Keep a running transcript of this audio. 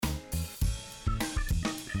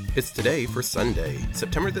It's today for Sunday,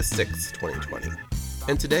 September the 6th, 2020.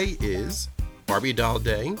 And today is Barbie Doll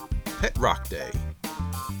Day, Pet Rock Day,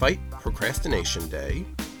 Fight Procrastination Day,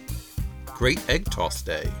 Great Egg Toss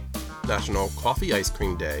Day, National Coffee Ice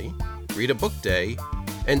Cream Day, Read a Book Day,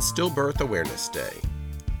 and Stillbirth Awareness Day.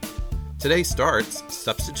 Today starts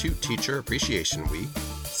Substitute Teacher Appreciation Week,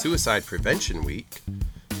 Suicide Prevention Week,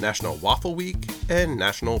 National Waffle Week, and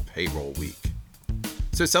National Payroll Week.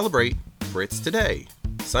 So celebrate, for it's today,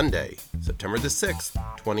 Sunday, September the 6th,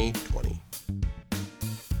 2020.